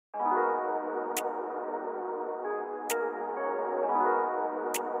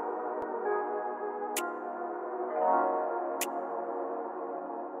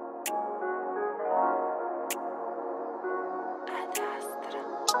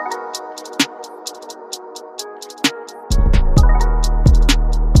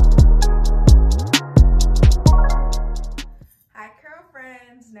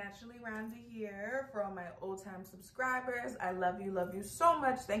NaturallyRonda here. For all my old-time subscribers, I love you so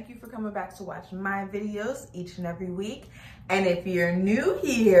much. Thank you for coming back to watch my videos each and every week. And if you're new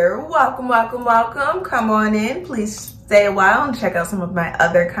here, welcome. Come on in. Please stay a while and check out some of my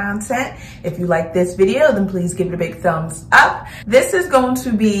other content. If you like this video, then please give it a big thumbs up. This is going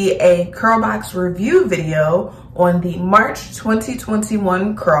to be a CURLBOX review video on the March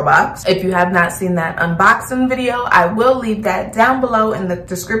 2021 CURLBOX. If you have not seen that unboxing video, I will leave that down below in the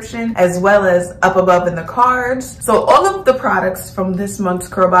description as well as up above in the cards. So all of the products from this month's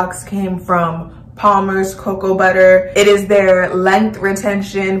CURLBOX came from Palmer's Cocoa Butter. It is their length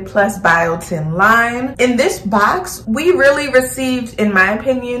retention plus biotin line. In this box, we really received, in my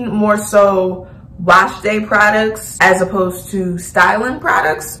opinion, more so wash day products as opposed to styling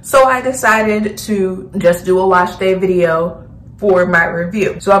products. So I decided to just do a wash day video for my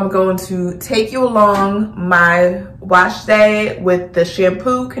review. So I'm going to take you along my wash day with the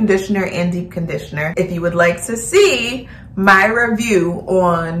shampoo, conditioner, and deep conditioner. If you would like to see my review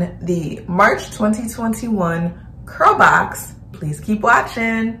on the March 2021 CURLBOX, please keep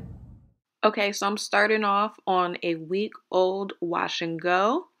watching. Okay, so I'm starting off on a week-old wash and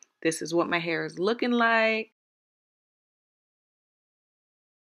go. This is what my hair is looking like.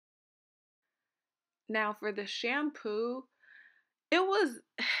 Now for the shampoo, it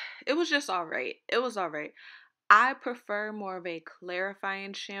was just all right. It was all right. I prefer more of a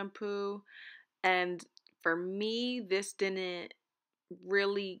clarifying shampoo, and for me, this didn't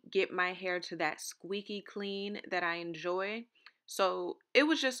really get my hair to that squeaky clean that I enjoy. So it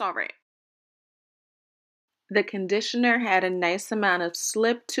was just all right. The conditioner had a nice amount of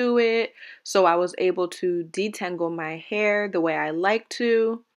slip to it, so I was able to detangle my hair the way I like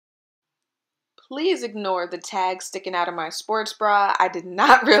to. Please ignore the tag sticking out of my sports bra. I did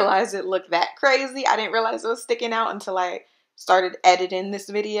not realize it looked that crazy. I didn't realize it was sticking out until I started editing this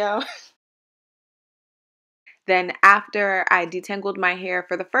video. Then after I detangled my hair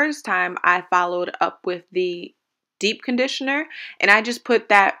for the first time, I followed up with the deep conditioner, and I just put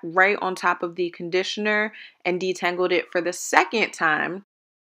that right on top of the conditioner and detangled it for the second time.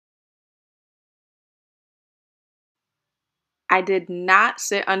 I did not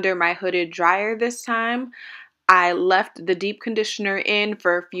sit under my hooded dryer this time. I left the deep conditioner in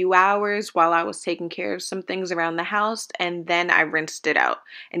for a few hours while I was taking care of some things around the house, and then I rinsed it out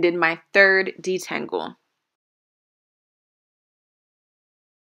and did my third detangle.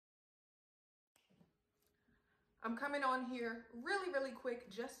 I'm coming on here really quick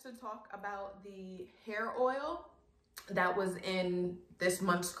just to talk about the hair oil that was in this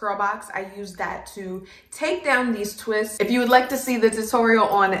month's CURLBOX. I used that to take down these twists. If you would like to see the tutorial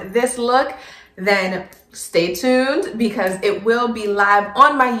on this look, then stay tuned because it will be live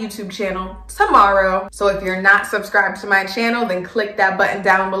on my YouTube channel tomorrow. So if you're not subscribed to my channel, then click that button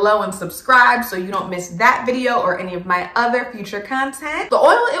down below and subscribe so you don't miss that video or any of my other future content. The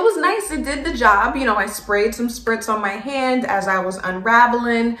oil, it was nice. It did the job. You know, I sprayed some spritz on my hand as I was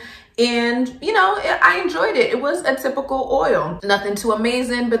unraveling. And, you know, I enjoyed it. It was a typical oil. Nothing too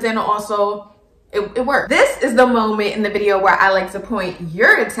amazing, but then also it worked. This is the moment in the video where I like to point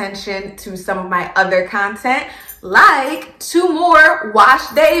your attention to some of my other content, like 2 more wash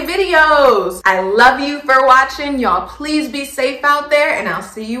day videos. I love you for watching. Y'all please be safe out there, and I'll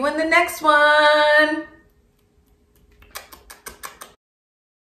see you in the next one.